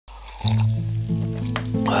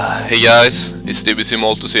Hey guys, it's DBC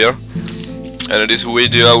Maltus here, and in this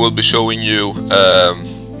video I will be showing you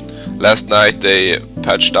last night they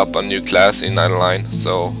patched up a new class in 9.9,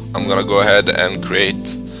 so I'm gonna go ahead and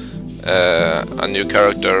create a new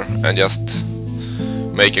character and just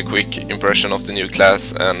make a quick impression of the new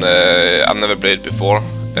class. And I've never played it before,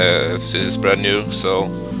 this is brand new, so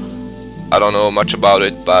I don't know much about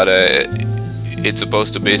it, but it's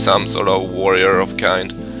supposed to be some sort of warrior of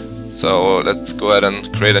kind. So let's go ahead and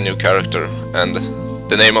create a new character, and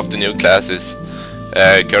the name of the new class is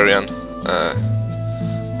Kurian.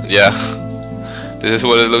 And yeah, this is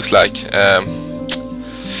what it looks like.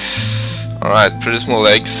 Alright, pretty small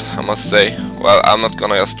legs, I must say. Well, I'm not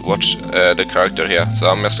gonna just watch the character here, so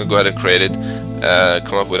I'm just gonna go ahead and create it.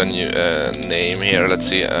 Come up with a new name here. Let's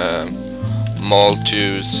see,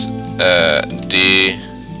 Maltus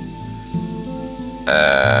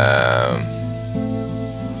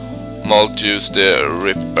Maltus the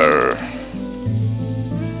Ripper.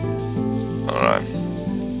 Alright.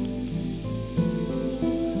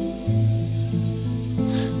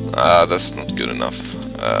 That's not good enough.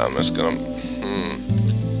 I'm just gonna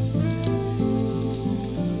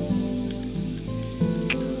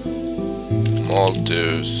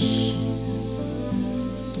Maltus.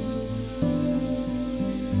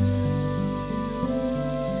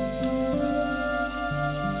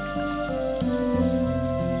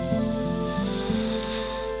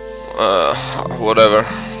 Whatever.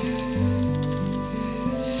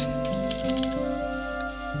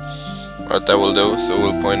 Right, that will do. So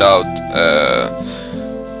we'll point out,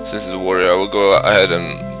 since it's a warrior, I will go ahead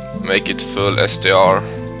and make it full SDR.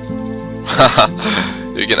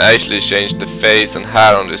 You can actually change the face and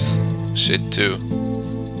hair on this shit too.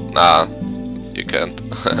 Nah, you can't.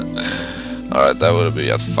 Alright, that would be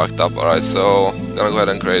just fucked up. Alright, so I'm gonna go ahead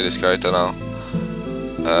and create this character now.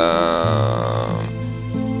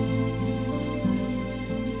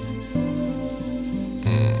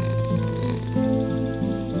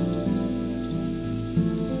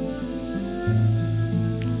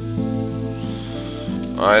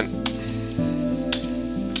 Alright.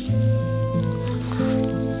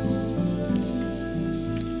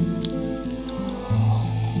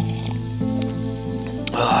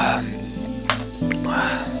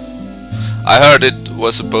 I heard it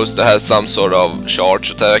was supposed to have some sort of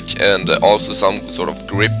charge attack and also some sort of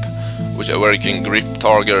grip, where you can grip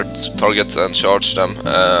targets and charge them.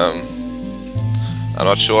 I'm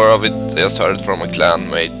not sure of it, I just heard it from a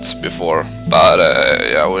clan mate before, but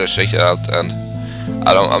yeah, we'll check it out. And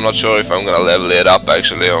I'm not sure if I'm gonna level it up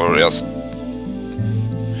actually, or just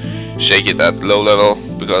shake it at low level,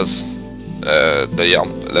 because the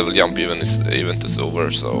level jump event is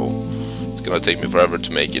over, so it's gonna take me forever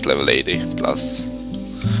to make it level 80 plus.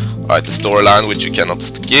 Alright, the storyline, which you cannot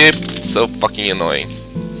skip, it's so fucking annoying.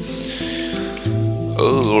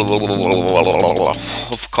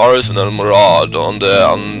 Of course, an Murad on the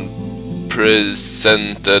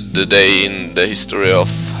unprecedented day in the history of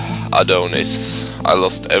Adonis, I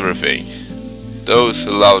lost everything. Those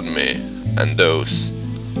who loved me and those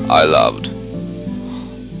I loved.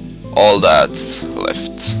 All that's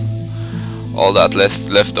left. All that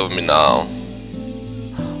left of me now.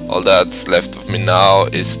 All that's left of me now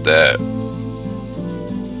is the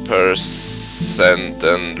percent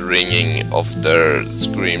and ringing of their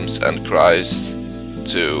screams and cries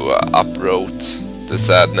to uproot the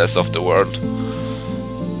sadness of the world.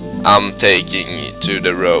 I'm taking to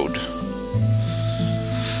the road,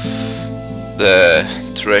 the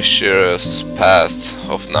treacherous path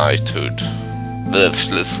of knighthood.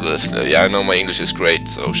 Yeah, I know my English is great,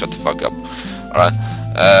 so shut the fuck up. Alright,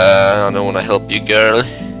 I don't wanna help you, girl.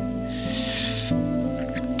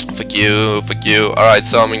 Fuck you, fuck you. Alright,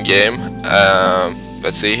 so I'm in game.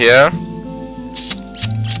 Let's see here.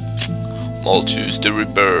 Maltus the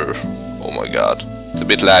Ripper. Oh my god. It's a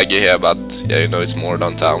bit laggy here, but yeah, you know, it's more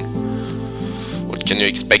downtown. What can you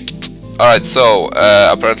expect? Alright, so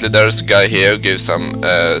apparently there's a guy here who gives some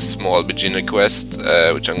small beginner quest,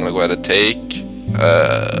 which I'm gonna go ahead and take.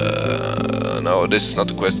 No, this is not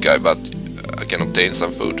the quest guy, but I can obtain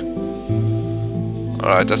some food.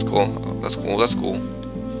 Alright, that's cool. That's cool, that's cool.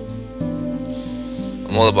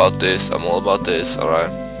 I'm all about this, I'm all about this,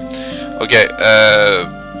 alright. Okay,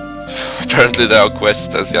 apparently there are quests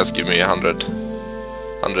that just give me 100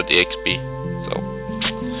 EXP, so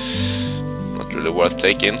not really worth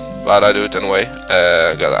taking, but I do it anyway.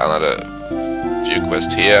 Got another few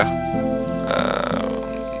quests here.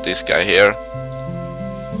 This guy here.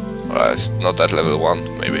 Alright, it's not at level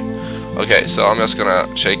 1, maybe. Okay, so I'm just gonna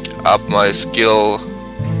check up my skill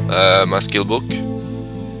book.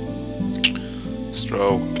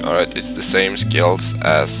 Stroke. Alright, it's the same skills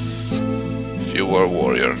as Futher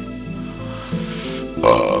Warrior.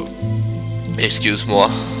 Excuse me.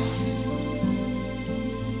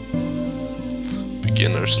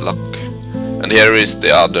 Beginner's luck. And here is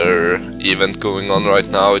the other event going on right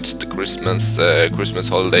now. It's the Christmas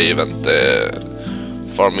holiday event.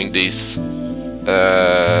 Farming these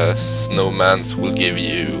snowmans will give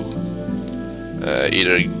you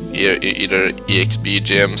either EXP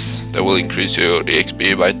gems that will increase your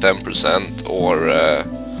EXP by 10%, or I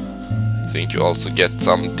think you also get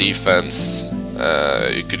some defense.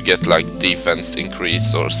 You could get like defense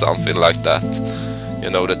increase or something like that. You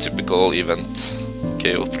know, the typical event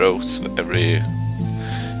KO throws every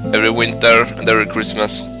winter and every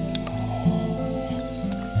Christmas.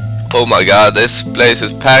 Oh my god, this place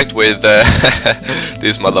is packed with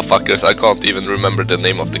these motherfuckers. I can't even remember the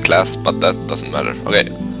name of the class, but that doesn't matter. Okay,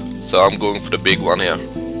 so I'm going for the big one here.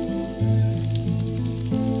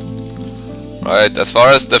 Right, as far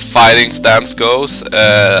as the fighting stance goes,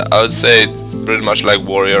 I would say it's pretty much like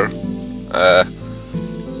Warrior. I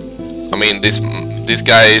mean, this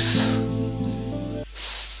guy is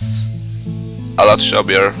a lot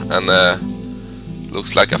chubbier and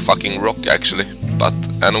looks like a fucking rock actually. But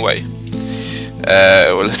anyway,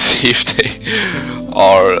 well, let's see if they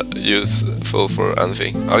are useful for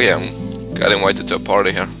anything. Oh yeah, I got invited to a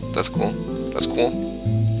party here. That's cool. That's cool.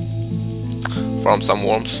 Farm some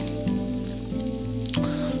worms.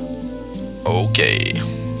 Okay.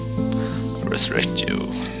 Resurrect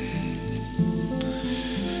you.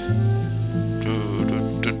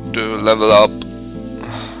 Level up.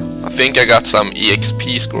 I think I got some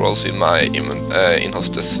EXP scrolls in my in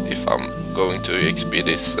hostess if I'm going to EXP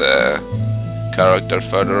this character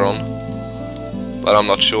further on, but I'm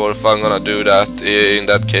not sure if I'm gonna do that. In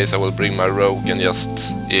that case I will bring my rogue and just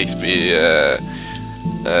EXP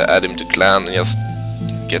add him to clan and just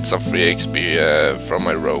get some free XP from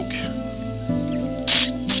my rogue.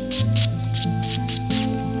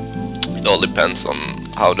 It all depends on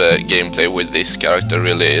how the gameplay with this character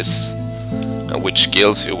really is and which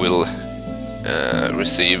skills you will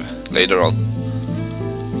receive later on.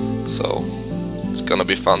 So it's gonna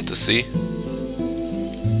be fun to see.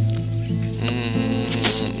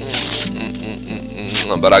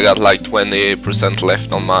 But I got like 20%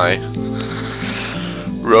 left on my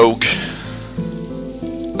rogue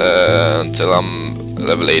until I'm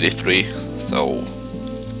level 83. So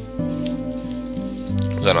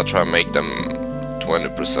I'm gonna try and make them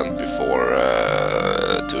 20% before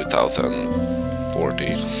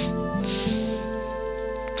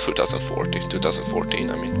 2014,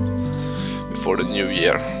 I mean, before the new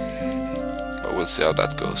year. But we'll see how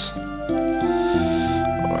that goes.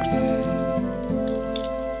 Alright.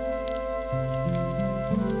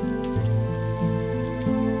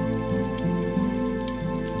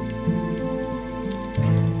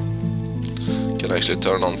 Can actually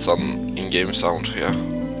turn on some in-game sound here.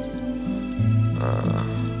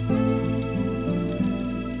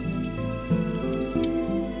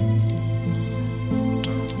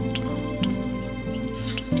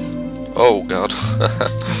 Oh god.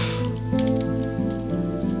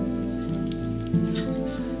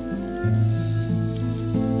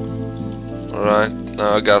 Alright,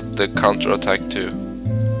 now I got the counter attack too.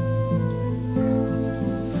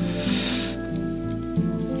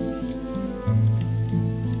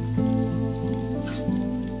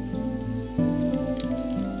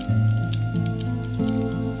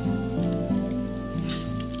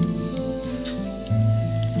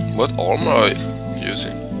 What armor are you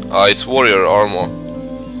using? Ah, it's warrior armor.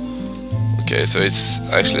 Okay, so it's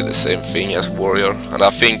actually the same thing as warrior, and I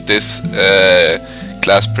think this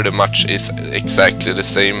class pretty much is exactly the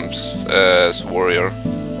same as warrior.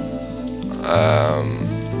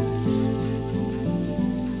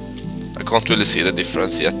 I can't really see the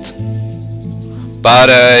difference yet. But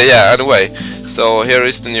yeah, anyway, so here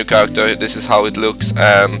is the new character. This is how it looks,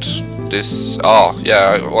 and this, oh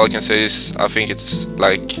yeah, all I can say is I think it's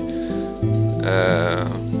like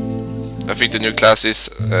I think the new class is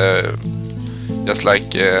just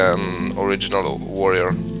like original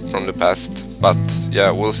warrior from the past, but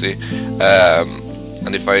yeah, we'll see.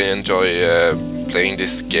 And if I enjoy playing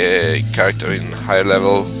this character in higher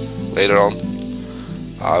level later on,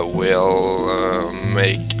 I will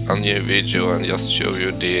make a new video and just show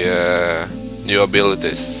you the new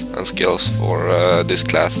abilities and skills for this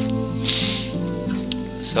class.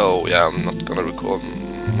 So yeah, I'm not gonna record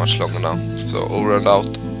much longer now. So over and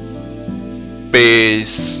out.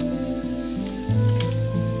 Peace.